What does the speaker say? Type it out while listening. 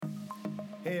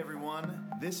Hey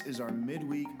everyone, this is our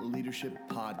midweek leadership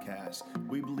podcast.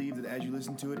 We believe that as you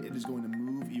listen to it, it is going to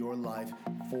move your life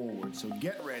forward. So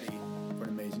get ready for an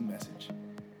amazing message.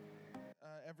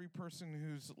 Every person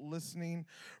who's listening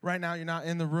right now, you're not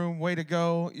in the room, way to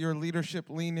go. Your leadership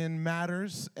lean in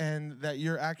matters, and that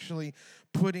you're actually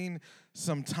putting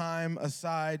some time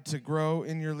aside to grow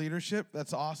in your leadership.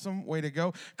 That's awesome. Way to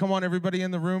go. Come on, everybody in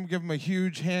the room, give them a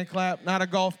huge hand clap. Not a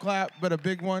golf clap, but a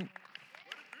big one.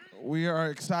 We are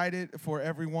excited for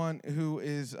everyone who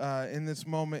is in this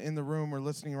moment in the room or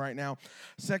listening right now.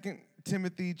 2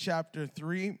 Timothy chapter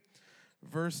 3,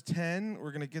 verse 10.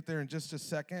 We're going to get there in just a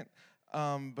second.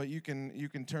 But you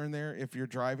can turn there. If you're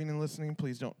driving and listening,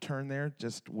 please don't turn there.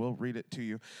 We'll read it to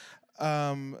you.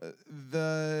 One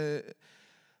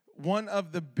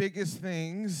of the biggest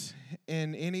things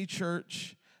in any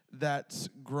church that's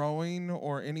growing,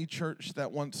 or any church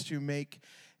that wants to make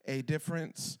a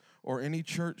difference, or any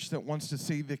church that wants to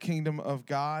see the kingdom of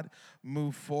God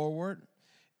move forward,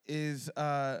 is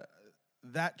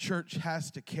that church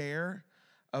has to care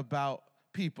about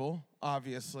people,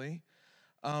 obviously.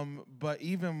 But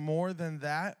even more than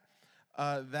that,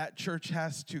 that church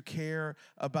has to care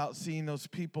about seeing those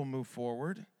people move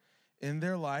forward in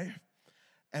their life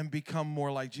and become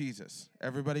more like Jesus.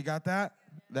 Everybody got that?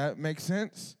 That makes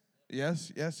sense?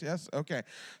 Yes. Okay.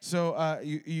 So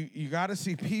you got to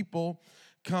see people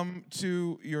come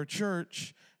to your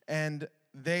church, and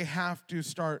they have to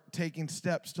start taking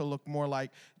steps to look more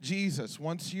like Jesus.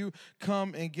 Once you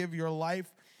come and give your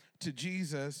life to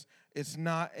Jesus, it's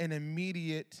not an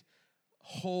immediate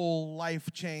whole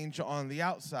life change on the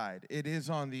outside. It is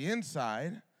on the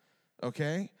inside,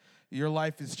 okay? Your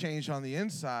life is changed on the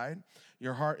inside.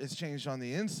 Your heart is changed on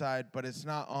the inside, but it's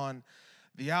not on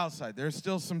the outside. There's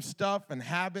still some stuff and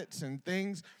habits and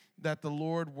things that the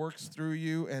Lord works through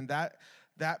you, and that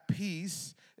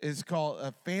piece is called,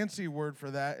 a fancy word for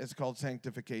that is called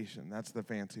sanctification. That's the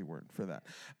fancy word for that.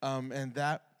 And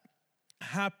that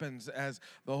happens as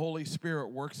the Holy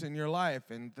Spirit works in your life,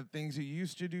 and the things you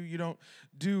used to do, you don't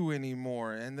do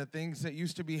anymore, and the things that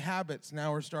used to be habits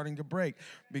now are starting to break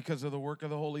because of the work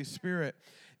of the Holy Spirit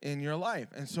in your life.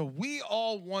 And so we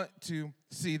all want to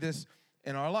see this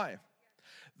in our life.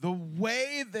 The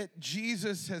way that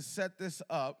Jesus has set this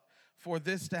up for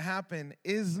this to happen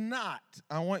is not,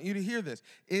 I want you to hear this,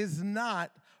 is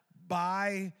not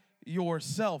by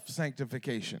yourself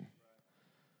sanctification.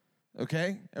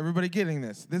 Okay? Everybody getting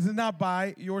this? This is not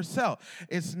by yourself.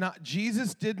 It's not,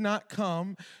 Jesus did not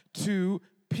come to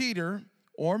Peter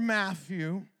or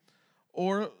Matthew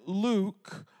or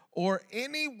Luke or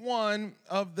any one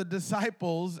of the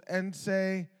disciples and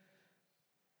say,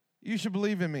 you should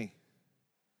believe in me.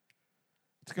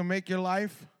 It's going to make your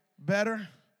life better.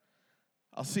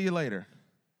 I'll see you later.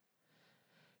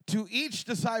 To each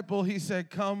disciple, he said,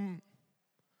 come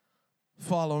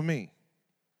follow me.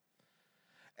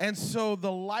 And so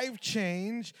the life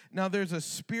change, now there's a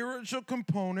spiritual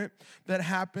component that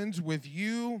happens with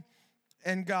you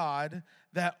and God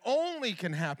that only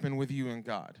can happen with you and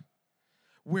God.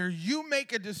 Where you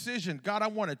make a decision, God, I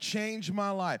want to change my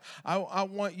life. I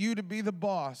want you to be the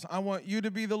boss. I want you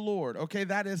to be the Lord. Okay,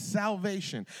 that is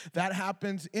salvation. That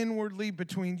happens inwardly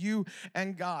between you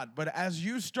and God. But as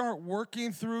you start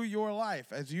working through your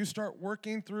life, as you start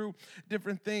working through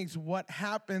different things, what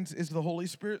happens is the Holy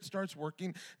Spirit starts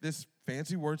working, this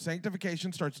fancy word,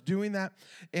 sanctification, starts doing that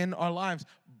in our lives.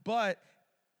 But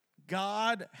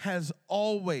God has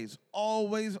always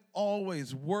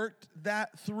worked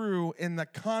that through in the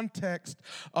context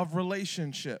of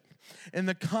relationship, in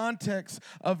the context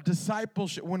of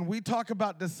discipleship. When we talk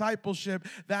about discipleship,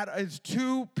 that is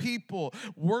two people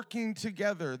working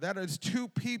together. That is two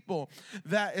people.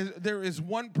 There is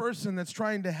one person that's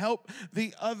trying to help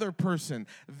the other person.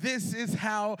 This is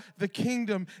how the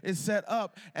kingdom is set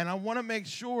up. And I want to make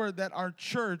sure that our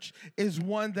church is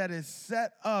one that is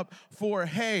set up for,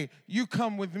 hey, you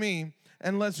come with me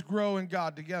and let's grow in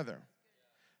God together.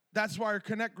 That's why our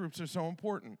connect groups are so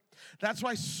important. That's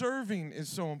why serving is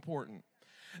so important.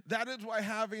 That is why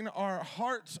having our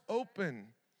hearts open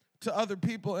to other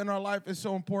people in our life is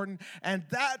so important. And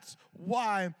that's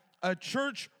why a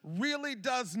church really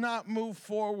does not move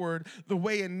forward the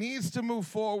way it needs to move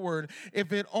forward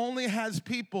if it only has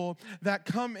people that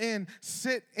come in,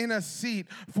 sit in a seat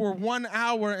for 1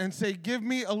 hour and say, give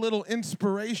me a little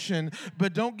inspiration,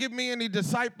 but don't give me any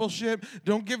discipleship,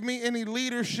 don't give me any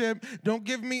leadership, don't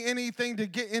give me anything to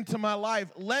get into my life.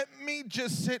 Let me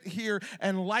just sit here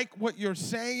and like what you're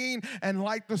saying and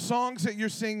like the songs that you're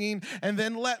singing, and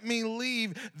then let me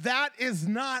leave. That is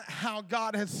not how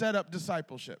God has set up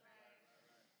discipleship.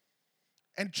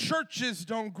 And churches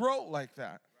don't grow like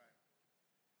that.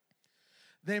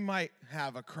 They might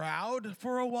have a crowd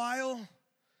for a while,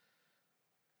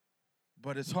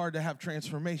 but it's hard to have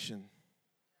transformation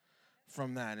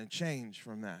from that and change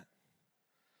from that.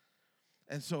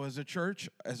 And so as a church,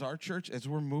 as our church, as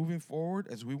we're moving forward,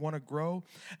 as we want to grow,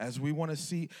 as we want to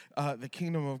see the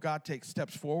kingdom of God take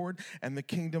steps forward and the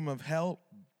kingdom of hell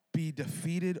be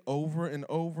defeated over and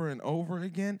over and over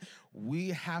again, we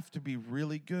have to be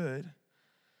really good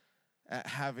at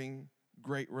having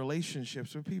great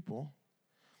relationships with people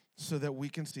so that we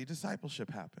can see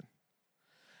discipleship happen.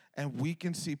 And we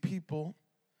can see people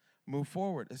move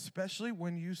forward, especially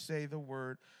when you say the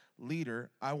word leader.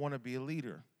 I want to be a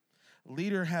leader.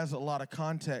 Leader has a lot of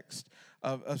context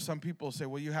of some people say,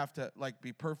 well, you have to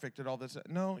be perfect at all this.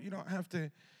 No, you don't have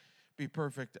to be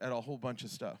perfect at a whole bunch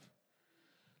of stuff.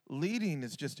 Leading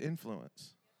is just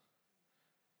influence.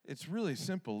 It's really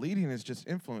simple. Leading is just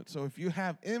influence. So if you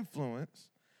have influence,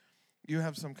 you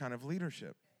have some kind of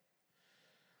leadership.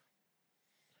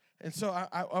 And so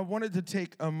I wanted to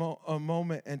take a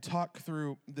moment and talk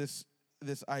through this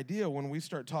idea when we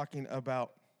start talking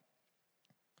about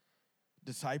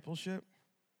discipleship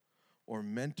or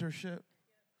mentorship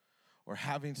or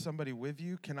having somebody with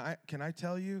you. Can I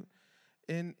tell you,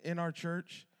 in our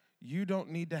church, you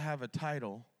don't need to have a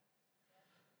title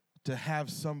to have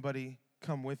somebody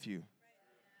come with you.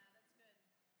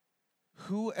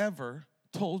 Whoever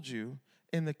told you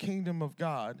in the kingdom of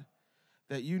God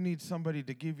that you need somebody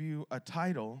to give you a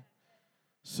title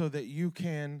so that you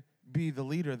can be the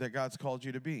leader that God's called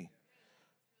you to be?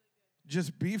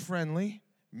 Just be friendly,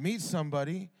 meet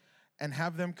somebody, and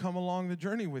have them come along the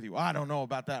journey with you. I don't know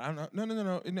about that.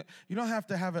 No. You don't have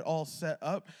to have it all set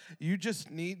up. You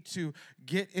just need to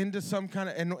get into some kind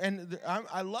of, and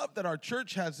I love that our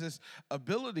church has this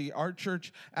ability. Our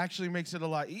church actually makes it a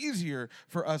lot easier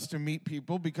for us to meet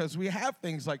people because we have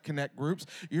things like connect groups.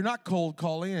 You're not cold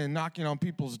calling and knocking on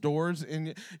people's doors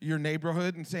in your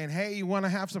neighborhood and saying, hey, you want to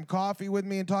have some coffee with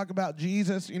me and talk about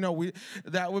Jesus?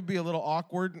 That would be a little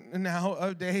awkward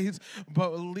nowadays,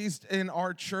 but at least in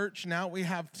our church, now we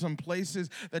have some places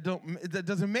that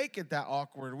doesn't make it that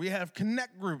awkward. We have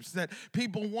connect groups that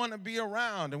people want to be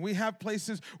around, and we have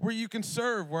places where you can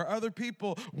serve, where other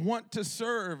people want to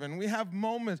serve, and we have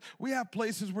moments. We have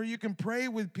places where you can pray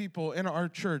with people in our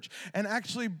church and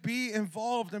actually be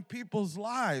involved in people's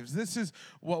lives. This is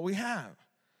what we have.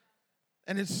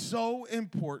 And it's so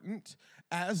important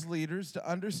as leaders to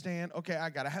understand, okay, I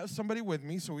got to have somebody with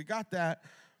me, so we got that.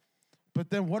 But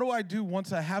then what do I do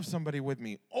once I have somebody with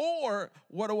me? Or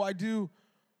what do I do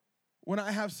when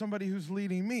I have somebody who's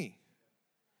leading me?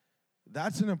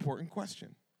 That's an important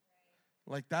question.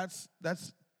 That's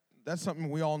something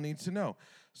we all need to know.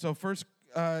 So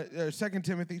 2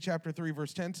 Timothy chapter 3,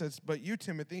 verse 10 says, but you,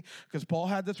 Timothy, because Paul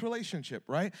had this relationship,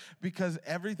 right? Because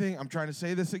everything, I'm trying to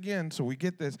say this again so we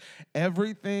get this,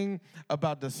 everything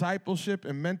about discipleship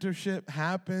and mentorship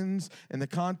happens in the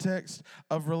context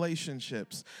of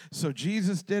relationships. So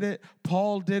Jesus did it,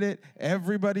 Paul did it,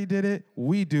 everybody did it,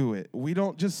 we do it. We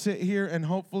don't just sit here and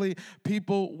hopefully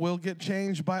people will get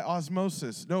changed by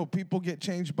osmosis. No, people get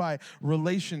changed by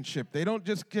relationship. They don't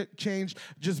just get changed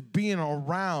just being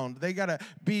around. They got to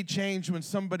be changed when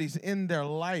somebody's in their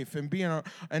life and being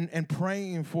and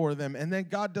praying for them. And then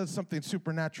God does something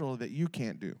supernatural that you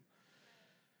can't do.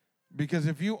 Because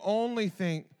if you only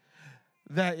think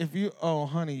that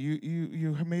honey,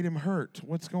 you made him hurt.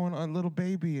 What's going on? Little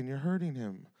baby, and you're hurting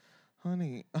him.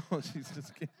 Honey, she's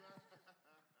just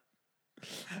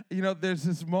kidding. There's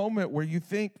this moment where you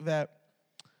think that,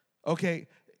 okay,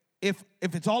 if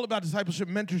it's all about discipleship,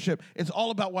 mentorship, it's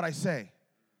all about what I say.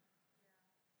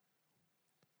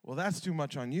 Well, that's too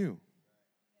much on you.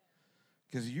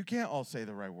 Because you can't all say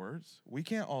the right words. We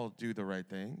can't all do the right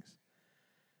things.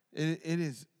 It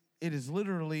is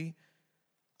literally,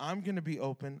 I'm going to be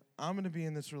open, I'm going to be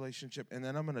in this relationship, and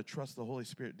then I'm going to trust the Holy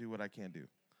Spirit to do what I can't do.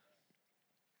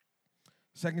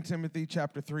 2 Timothy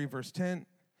chapter 3, verse 10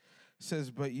 says,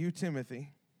 but you,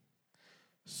 Timothy,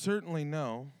 certainly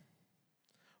know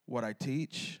what I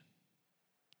teach,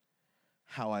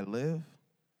 how I live,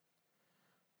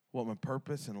 what my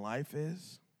purpose in life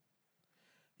is.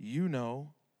 You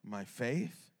know my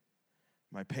faith,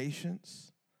 my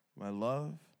patience, my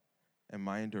love, and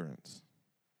my endurance.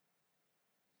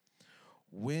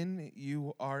 When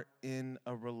you are in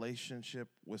a relationship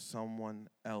with someone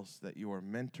else that you are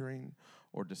mentoring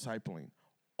or discipling,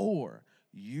 or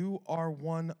you are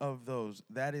one of those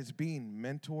that is being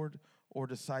mentored or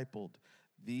discipled,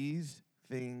 these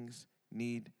things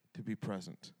need to be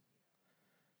present.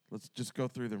 Let's just go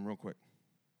through them real quick.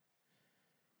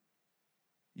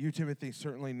 You, Timothy,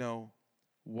 certainly know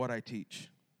what I teach.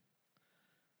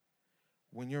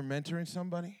 when you're mentoring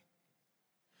somebody,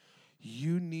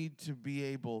 you need to be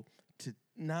able to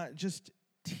not just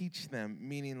teach them,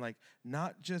 meaning like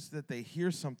not just that they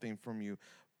hear something from you,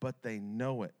 but they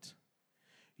know it.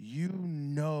 You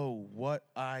know what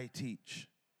I teach.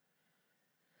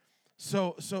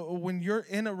 So when you're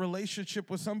in a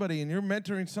relationship with somebody and you're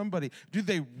mentoring somebody, do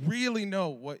they really know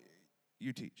what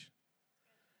you teach?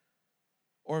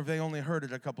 Or have they only heard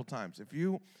it a couple times? If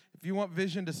you want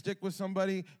vision to stick with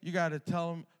somebody, you got to tell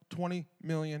them 20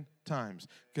 million times,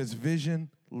 because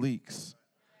vision leaks.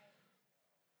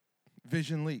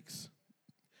 Vision leaks.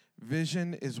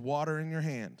 Vision is water in your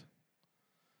hand,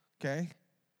 okay?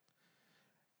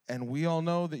 And we all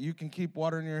know that you can keep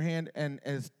water in your hand, and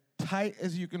as tight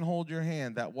as you can hold your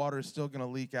hand, that water is still going to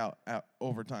leak out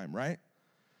over time, right?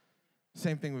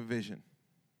 Same thing with vision.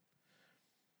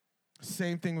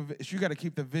 Same thing with, you got to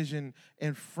keep the vision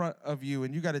in front of you,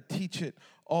 and you got to teach it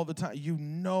all the time. You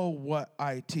know what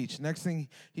I teach. Next thing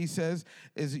he says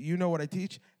is, you know what I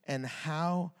teach and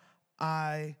how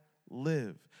I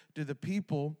live. Do the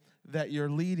people that you're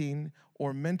leading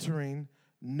or mentoring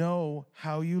know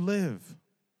how you live?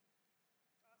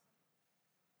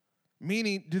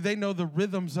 Meaning, do they know the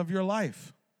rhythms of your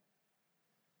life?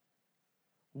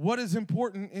 What is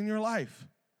important in your life?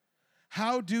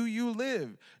 How do you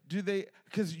live?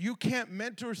 Because you can't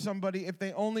mentor somebody if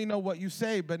they only know what you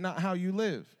say but not how you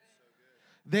live.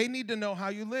 They need to know how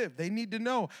you live. They need to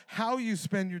know how you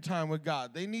spend your time with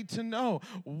God. They need to know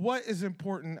what is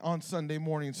important on Sunday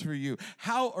mornings for you,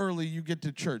 how early you get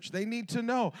to church. They need to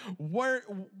know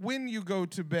when you go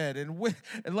to bed, and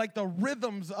like the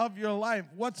rhythms of your life,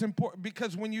 what's important.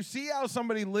 Because when you see how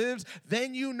somebody lives,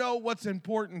 then you know what's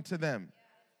important to them.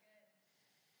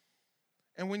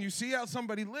 And when you see how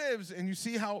somebody lives and you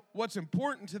see what's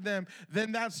important to them,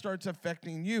 then that starts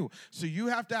affecting you. So you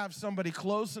have to have somebody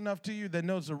close enough to you that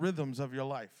knows the rhythms of your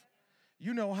life.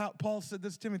 You know how, Paul said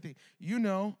this to Timothy, you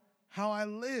know how I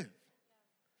live.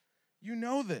 You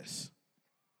know this.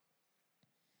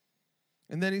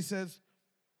 And then he says,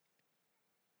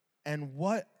 and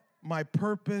what my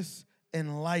purpose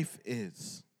in life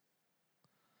is.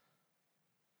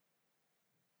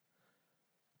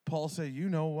 Paul said, you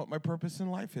know what my purpose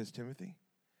in life is, Timothy.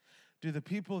 Do the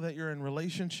people that you're in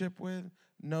relationship with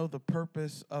know the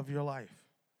purpose of your life?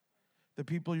 The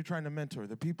people you're trying to mentor,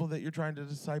 the people that you're trying to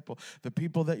disciple, the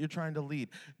people that you're trying to lead,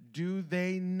 do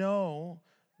they know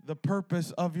the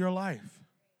purpose of your life?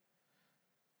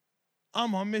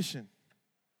 I'm on mission.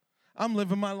 I'm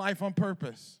living my life on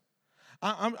purpose.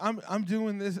 I'm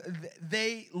doing this.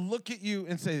 They look at you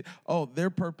and say, oh, their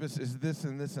purpose is this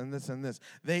and this and this and this.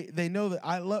 They know that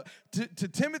I love. To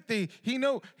Timothy, he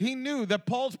knew that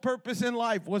Paul's purpose in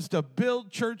life was to build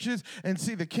churches and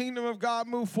see the kingdom of God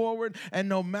move forward. And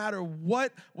no matter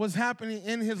what was happening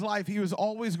in his life, he was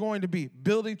always going to be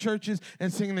building churches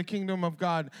and seeing the kingdom of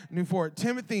God move forward.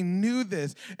 Timothy knew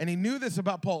this, and he knew this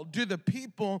about Paul. Do the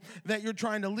people that you're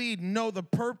trying to lead know the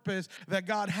purpose that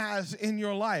God has in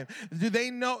your life? Do they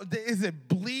know? Is it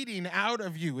bleeding out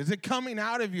of you? Is it coming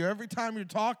out of you every time you're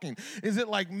talking? Is it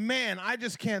like, man, I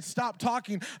just can't stop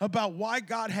talking about why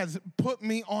God has put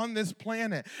me on this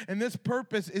planet, and this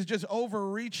purpose is just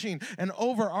overreaching and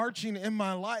overarching in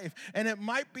my life? And it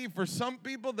might be for some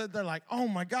people that they're like, oh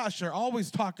my gosh, they're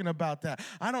always talking about that.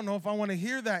 I don't know if I want to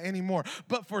hear that anymore.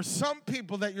 But for some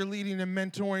people that you're leading and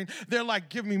mentoring, they're like,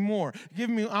 give me more.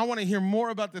 I want to hear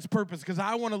more about this purpose, because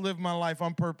I want to live my life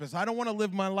on purpose. I don't want to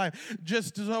live my life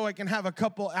just so I can have a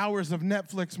couple hours of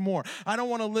Netflix more. I don't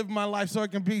want to live my life so I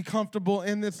can be comfortable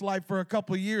in this life for a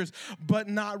couple years, but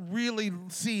not really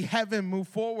see heaven move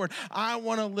forward. I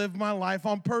want to live my life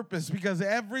on purpose, because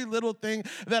every little thing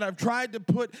that I've tried to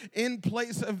put in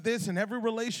place of this in every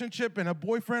relationship, and a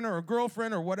boyfriend or a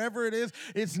girlfriend or whatever it is,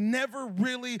 it's never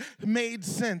really made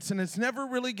sense, and it's never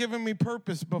really given me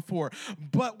purpose before.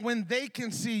 But when they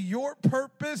can see your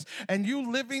purpose and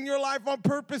you living your life on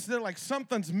purpose, they're like,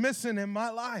 something's missing in my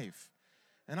life,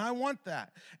 and I want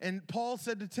that. And Paul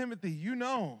said to Timothy, you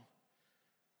know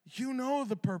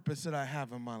the purpose that I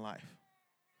have in my life.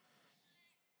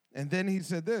 And then he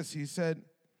said this, he said,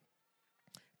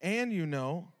 and you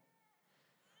know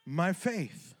my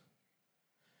faith.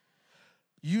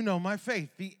 You know my faith,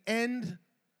 the end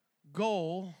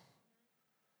goal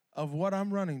of what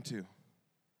I'm running to.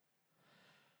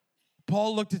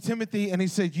 Paul looked at Timothy and he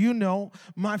said, you know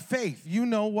my faith. You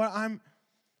know what I'm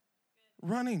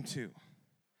running to.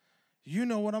 You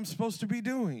know what I'm supposed to be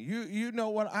doing. You know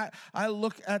what I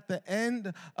look at the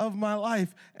end of my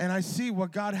life and I see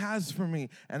what God has for me,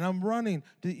 and I'm running.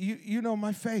 You know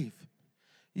my faith.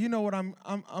 You know what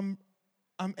I'm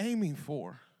aiming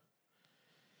for.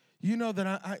 You know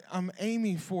that I'm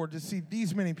aiming for to see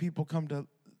these many people come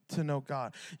to know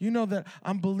God. You know that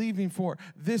I'm believing for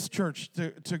this church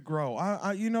to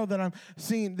grow. You know that I'm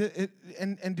seeing it,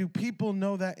 and do people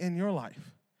know that in your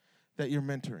life that you're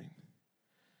mentoring?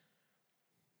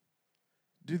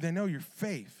 Do they know your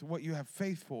faith, what you have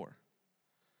faith for?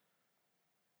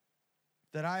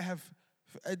 That I have,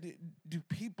 do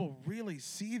people really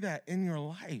see that in your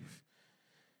life?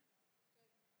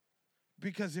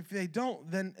 Because if they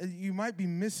don't, then you might be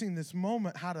missing this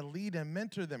moment how to lead and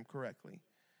mentor them correctly.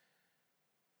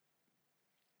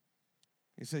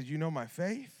 He says, you know my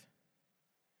faith,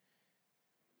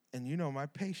 and you know my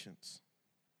patience.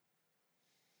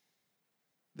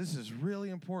 This is really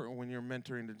important when you're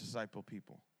mentoring to disciple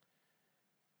people,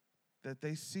 that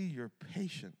they see your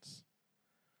patience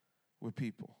with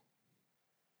people.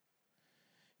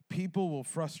 People will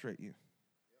frustrate you.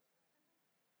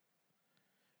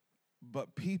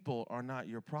 But people are not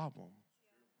your problem.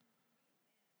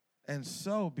 And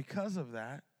so, because of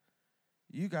that,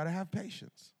 you got to have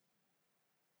patience.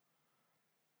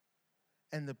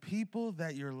 And the people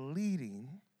that you're leading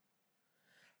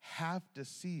have to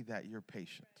see that you're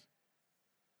patient.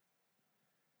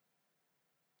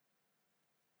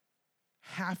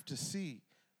 Have to see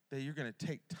that you're going to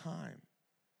take time.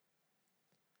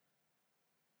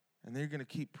 And that you're going to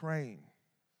keep praying.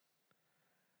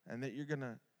 And that you're going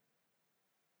to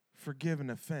forgive an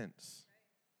offense.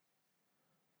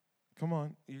 Come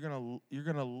on, you're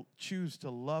gonna choose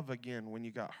to love again when you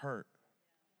got hurt.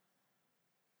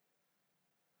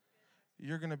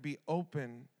 You're gonna be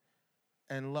open,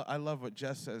 and I love what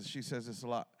Jess says. She says this a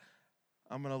lot.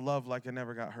 I'm gonna love like I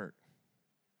never got hurt.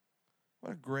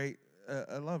 What a great!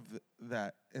 I love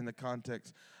that in the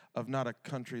context of not a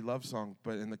country love song,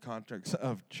 but in the context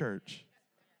of church.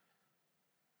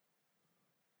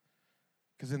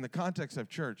 Because in the context of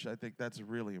church, I think that's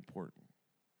really important.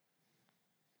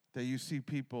 That you see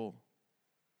people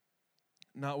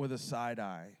not with a side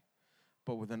eye,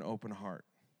 but with an open heart.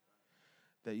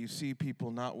 That you see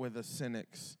people not with a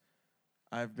cynics.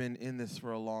 I've been in this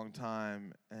for a long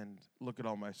time, and look at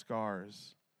all my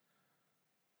scars.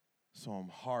 So I'm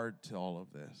hard to all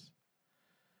of this.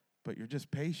 But you're just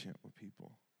patient with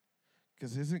people.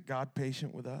 Because isn't God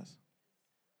patient with us?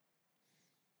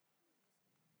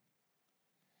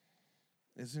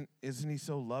 Isn't he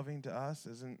so loving to us?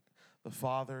 Isn't the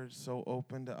Father so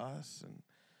open to us?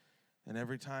 And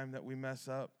every time that we mess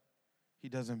up, he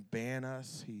doesn't ban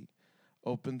us. He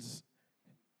opens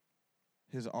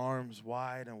his arms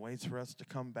wide and waits for us to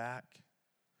come back.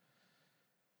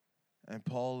 And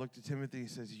Paul looked at Timothy and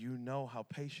says, you know how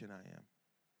patient I am.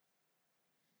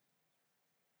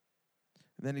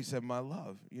 And then he said, my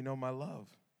love, you know my love.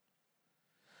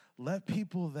 Let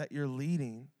people that you're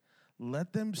leading,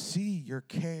 let them see your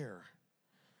care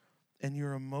and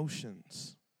your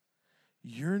emotions.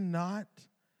 You're not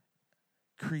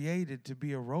created to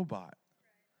be a robot.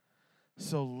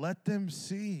 So let them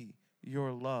see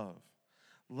your love.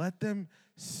 Let them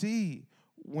see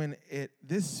when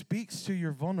this speaks to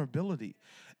your vulnerability.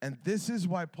 And this is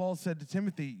why Paul said to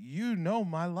Timothy, you know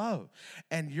my love.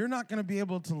 And you're not going to be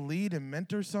able to lead and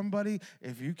mentor somebody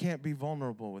if you can't be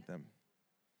vulnerable with them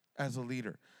as a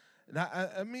leader.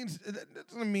 That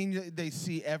doesn't mean they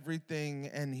see everything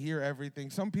and hear everything.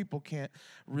 Some people can't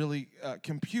really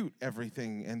compute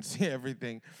everything and see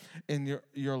everything in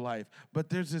your life. But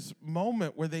there's this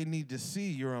moment where they need to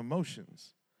see your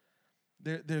emotions.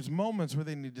 There's moments where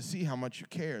they need to see how much you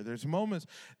care. There's moments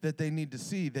that they need to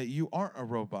see that you aren't a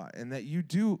robot and that you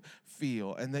do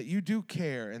feel and that you do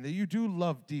care and that you do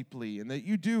love deeply and that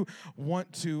you do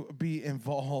want to be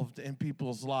involved in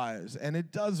people's lives. And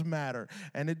it does matter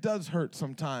and it does hurt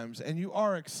sometimes and you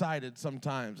are excited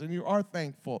sometimes and you are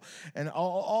thankful and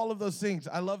all of those things.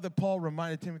 I love that Paul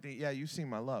reminded Timothy, yeah, you see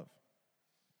my love.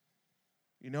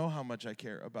 You know how much I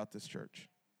care about this church.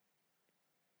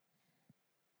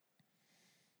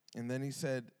 And then he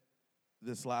said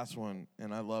this last one,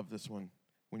 and I love this one.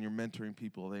 When you're mentoring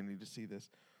people, they need to see this.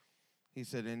 He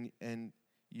said, and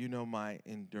you know my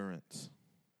endurance.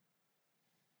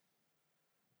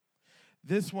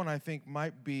 This one, I think,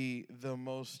 might be the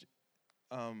most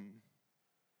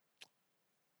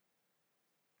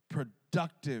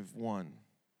productive one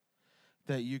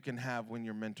that you can have when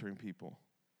you're mentoring people.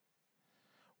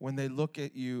 When they look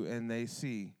at you and they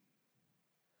see,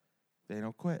 they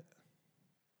don't quit.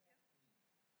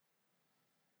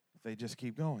 They just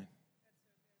keep going.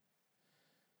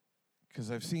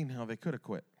 Because I've seen how they could have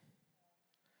quit.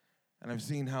 And I've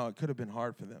seen how it could have been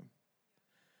hard for them.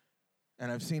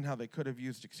 And I've seen how they could have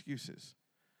used excuses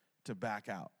to back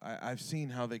out. I've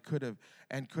seen how they could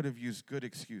have used good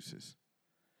excuses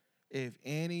If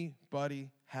anybody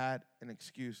had an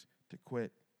excuse to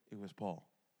quit, it was Paul.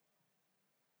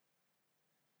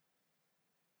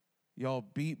 Y'all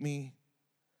beat me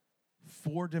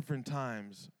 4 different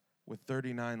times with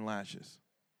 39 lashes.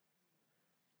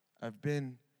 I've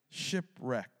been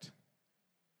shipwrecked.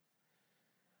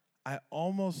 I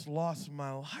almost lost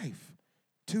my life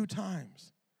 2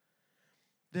 times.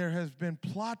 There has been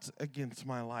plots against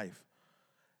my life,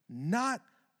 not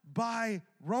by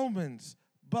Romans,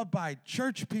 but by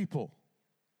church people.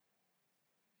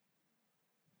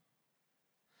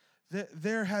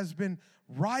 There has been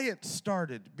riots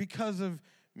started because of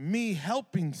me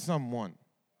helping someone.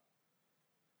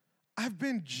 I've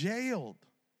been jailed.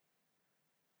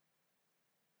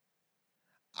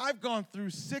 I've gone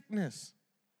through sickness.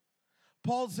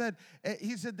 Paul said,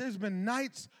 there's been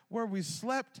nights where we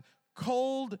slept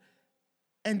cold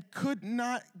and could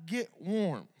not get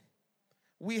warm.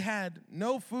 We had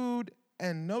no food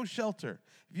and no shelter.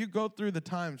 If you go through the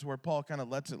times where Paul kind of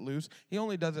lets it loose, he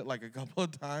only does it like a couple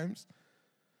of times.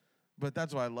 But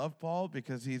that's why I love Paul,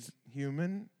 because he's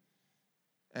human.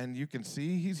 And you can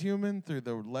see he's human through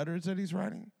the letters that he's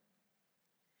writing.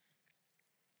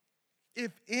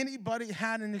 If anybody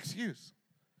had an excuse,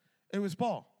 it was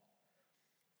Paul.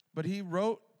 But he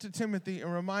wrote to Timothy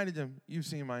and reminded him, you've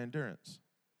seen my endurance.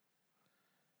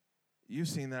 You've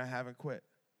seen that I haven't quit.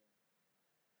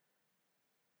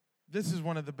 This is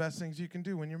one of the best things you can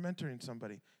do when you're mentoring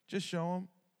somebody. Just show them.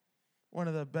 One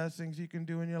of the best things you can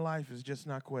do in your life is just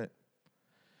not quit.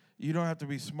 You don't have to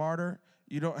be smarter.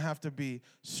 You don't have to be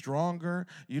stronger.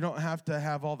 You don't have to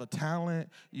have all the talent.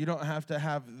 You don't have to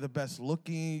have the best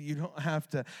looking. You don't have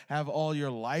to have all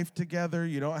your life together.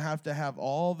 You don't have to have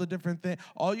all the different things.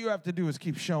 All you have to do is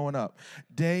keep showing up.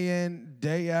 Day in,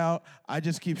 day out, I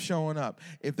just keep showing up.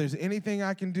 If there's anything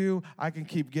I can do, I can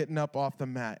keep getting up off the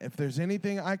mat. If there's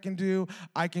anything I can do,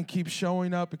 I can keep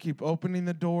showing up and keep opening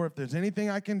the door. If there's anything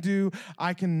I can do,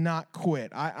 I can not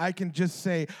quit. I can just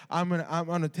say, I'm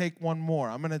gonna take one more.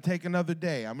 I'm gonna take another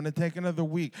day. I'm going to take another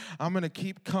week. I'm going to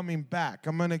keep coming back.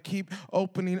 I'm going to keep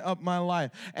opening up my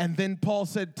life. And then Paul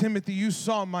said, Timothy, you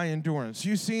saw my endurance.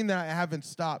 You've seen that I haven't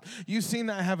stopped. You've seen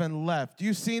that I haven't left.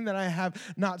 You've seen that I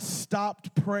have not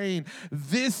stopped praying.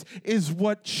 This is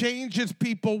what changes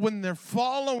people when they're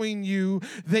following you.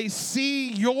 They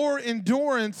see your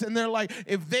endurance and they're like,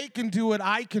 if they can do it,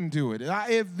 I can do it.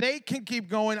 If they can keep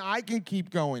going, I can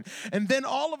keep going. And then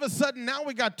all of a sudden, now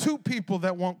we got 2 people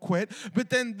that won't quit.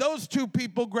 But then those 2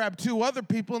 people grab 2 other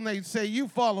people and they say, you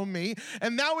follow me.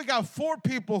 And now we got 4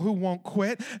 people who won't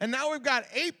quit. And now we've got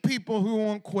 8 people who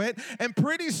won't quit. And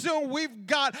pretty soon we've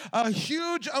got a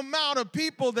huge amount of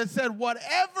people that said,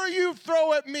 whatever you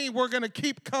throw at me, we're going to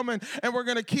keep coming and we're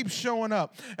going to keep showing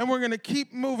up and we're going to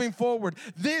keep moving forward.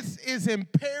 This is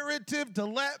imperative to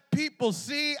let people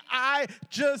see I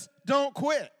just don't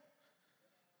quit.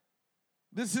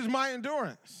 This is my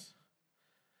endurance.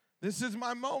 This is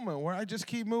my moment where I just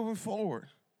keep moving forward.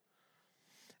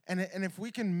 And if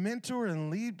we can mentor and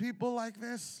lead people like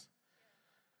this,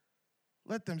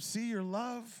 let them see your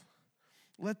love,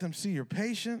 let them see your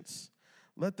patience,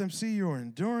 let them see your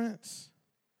endurance.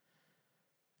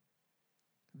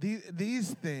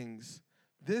 These things,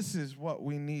 this is what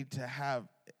we need to have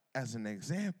as an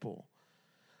example.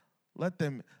 Let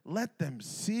them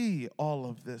see all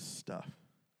of this stuff.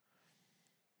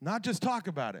 Not just talk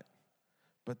about it,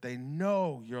 but they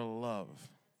know your love.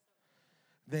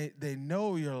 They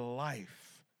know your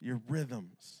life, your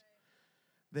rhythms.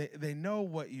 They know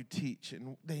what you teach,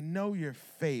 and they know your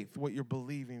faith, what you're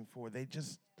believing for. They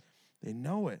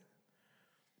know it.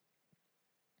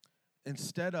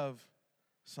 Instead of,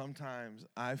 sometimes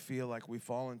I feel like we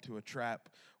fall into a trap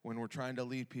when we're trying to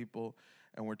lead people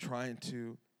and we're trying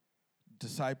to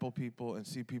disciple people and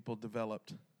see people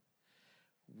developed.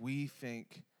 We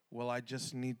think, well, I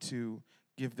just need to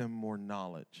give them more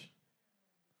knowledge.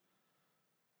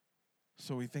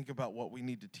 So we think about what we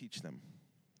need to teach them.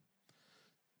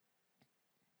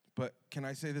 But can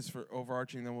I say this for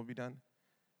overarching, then we'll be done?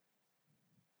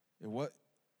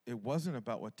 It wasn't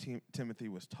about what Timothy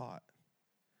was taught.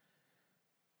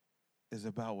 It's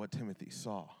about what Timothy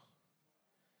saw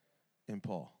in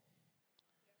Paul.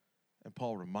 And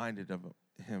Paul reminded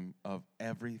him of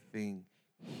everything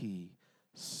he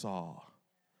saw.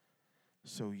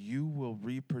 So you will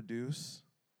reproduce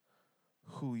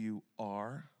who you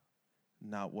are,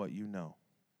 not what you know.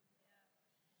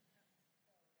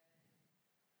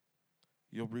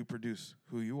 You'll reproduce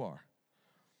who you are,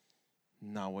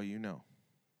 not what you know.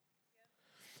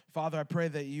 Father, I pray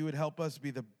that you would help us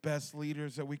be the best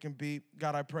leaders that we can be.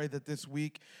 God, I pray that this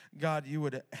week, God, you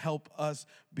would help us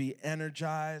be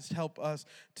energized, help us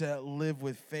to live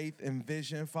with faith and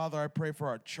vision. Father, I pray for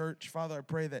our church. Father, I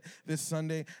pray that this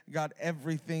Sunday, God,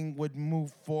 everything would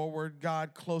move forward,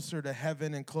 God, closer to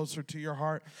heaven and closer to your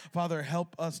heart. Father,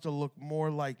 help us to look more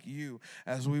like you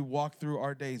as we walk through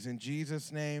our days. In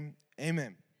Jesus' name,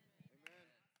 amen.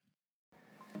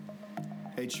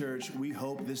 Hey, church, we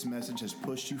hope this message has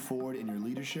pushed you forward in your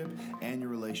leadership and your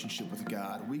relationship with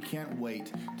God. We can't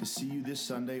wait to see you this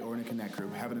Sunday or in a Connect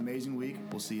group. Have an amazing week.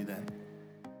 We'll see you then.